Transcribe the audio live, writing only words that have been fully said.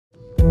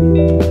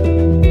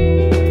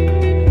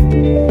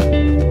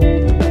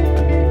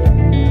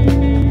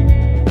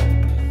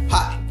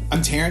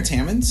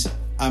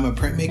I'm a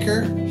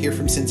printmaker here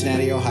from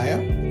Cincinnati,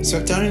 Ohio. So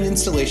I've done an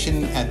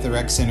installation at the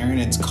Rec Center, and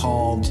it's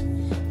called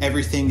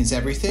Everything is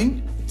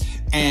Everything.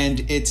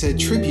 And it's a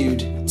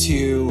tribute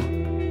to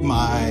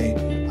my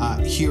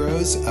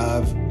heroes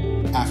of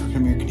African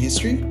American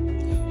history,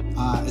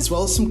 as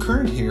well as some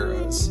current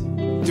heroes.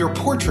 There are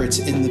portraits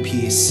in the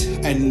piece,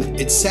 and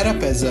it's set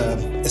up as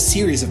a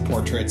series of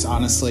portraits,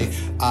 honestly,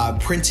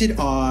 printed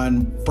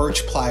on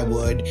birch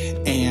plywood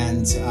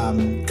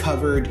and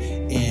covered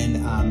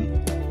in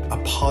a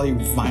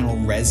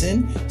polyvinyl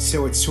resin.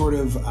 So it's sort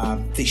of,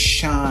 they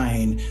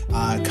shine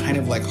kind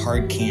of like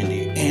hard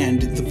candy.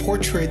 And the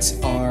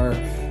portraits are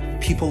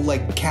people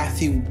like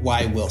Kathy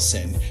Y.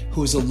 Wilson,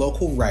 who is a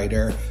local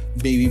writer,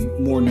 maybe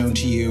more known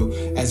to you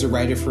as a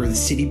writer for the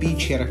City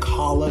Beach. She had a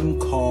column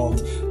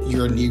called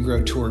You're a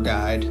Negro Tour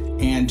Guide,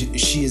 and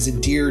she is a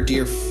dear,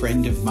 dear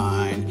friend of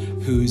mine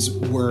whose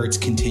words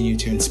continue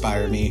to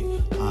inspire me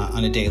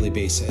on a daily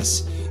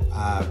basis.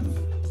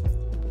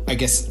 I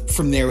guess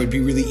from there it would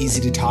be really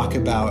easy to talk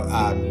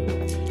about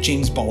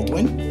James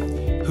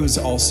Baldwin, who's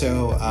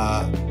also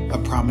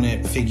a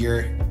prominent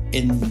figure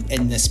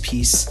in this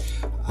piece.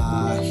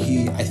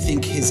 I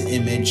think his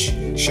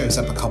image shows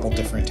up a couple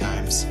different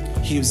times.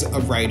 He was a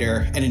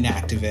writer and an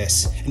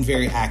activist, and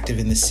very active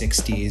in the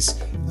 60s.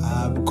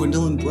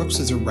 Gwendolyn Brooks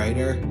was a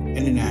writer and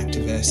an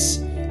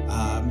activist.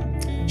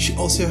 She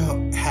also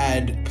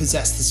had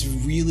possessed this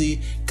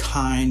really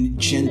kind,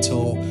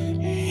 gentle,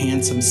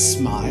 handsome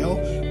smile.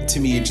 To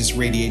me, it just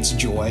radiates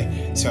joy,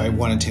 so I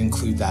wanted to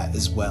include that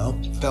as well.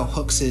 Bell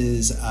Hooks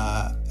is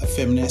a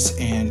feminist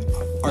and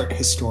art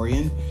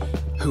historian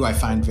who I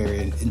find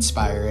very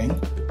inspiring.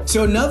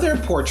 So another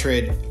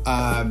portrait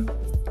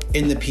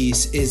in the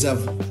piece is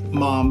of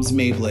Moms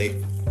Mabley.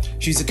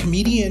 She's a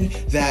comedian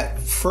that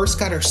first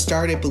got her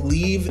start, I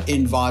believe,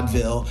 in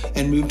vaudeville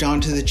and moved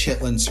on to the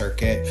Chitlin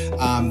circuit,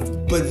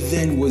 but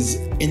then was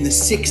in the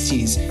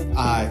 60s,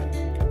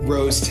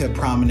 rose to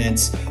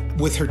prominence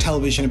with her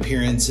television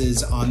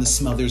appearances on the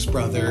Smothers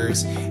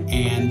Brothers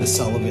and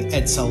the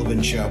Ed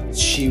Sullivan Show.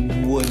 She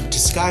would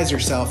disguise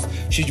herself.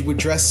 She would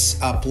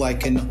dress up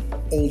like an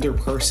older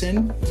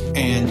person,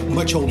 and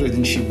much older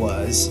than she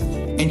was.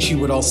 And she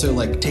would also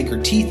like take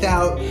her teeth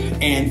out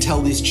and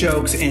tell these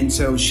jokes. And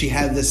so she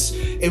had this,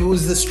 it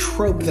was this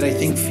trope that I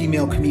think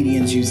female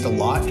comedians used a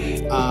lot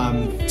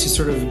to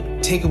sort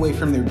of take away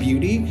from their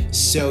beauty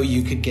so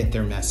you could get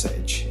their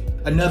message.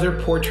 Another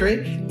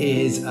portrait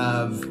is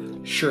of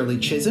Shirley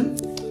Chisholm,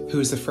 who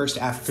is the first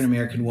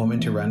African-American woman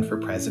to run for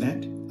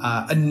president.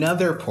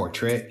 Another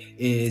portrait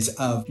is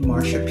of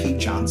Marsha P.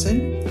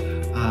 Johnson.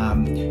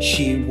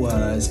 She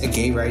was a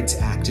gay rights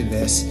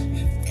activist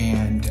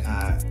and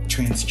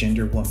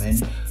transgender woman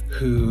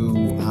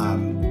who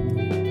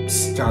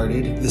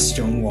started the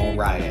Stonewall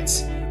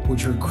riots,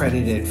 which were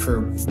credited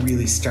for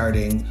really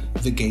starting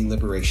the gay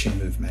liberation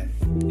movement.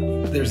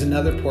 There's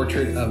another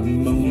portrait of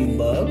Moni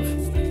Love,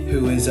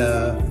 who is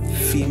a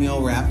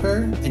female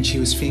rapper, and she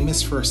was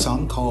famous for a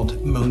song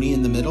called Moni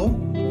in the Middle.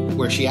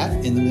 Where's she at?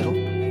 In the middle.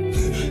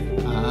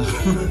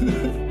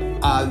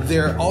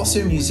 There are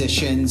also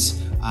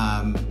musicians,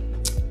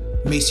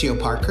 Maceo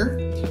Parker,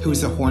 who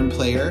is a horn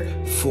player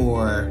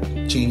for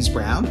James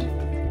Brown,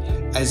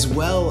 as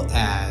well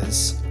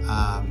as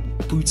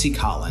Bootsy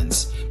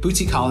Collins.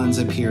 Bootsy Collins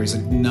appears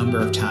a number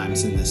of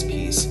times in this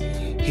piece.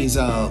 He's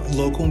a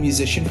local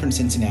musician from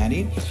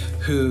Cincinnati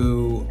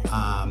who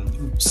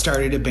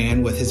started a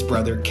band with his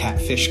brother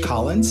Catfish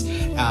Collins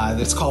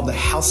that's called the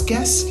House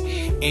Guest,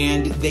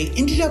 and they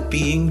ended up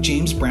being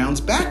James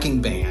Brown's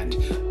backing band.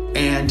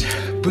 And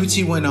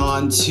Bootsy went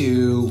on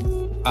to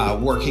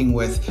working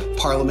with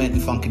Parliament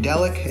and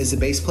Funkadelic as a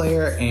bass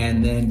player,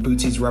 and then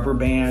Bootsy's Rubber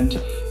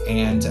Band,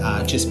 and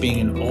just being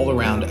an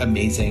all-around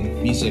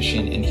amazing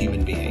musician and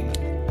human being.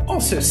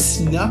 Also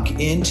snuck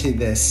into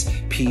this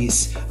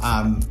piece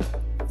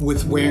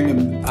with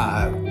wearing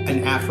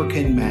an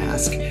African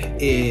mask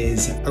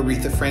is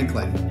Aretha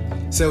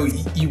Franklin. So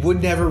you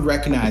would never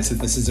recognize that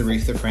this is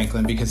Aretha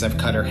Franklin because I've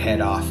cut her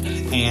head off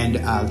and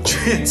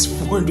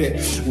transformed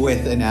it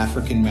with an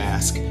African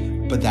mask.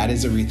 But that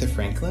is Aretha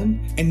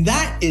Franklin. And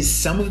that is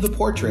some of the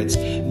portraits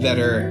that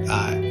are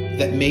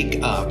that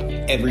make up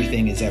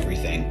Everything is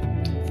Everything.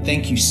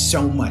 Thank you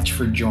so much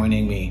for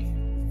joining me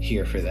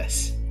here for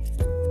this.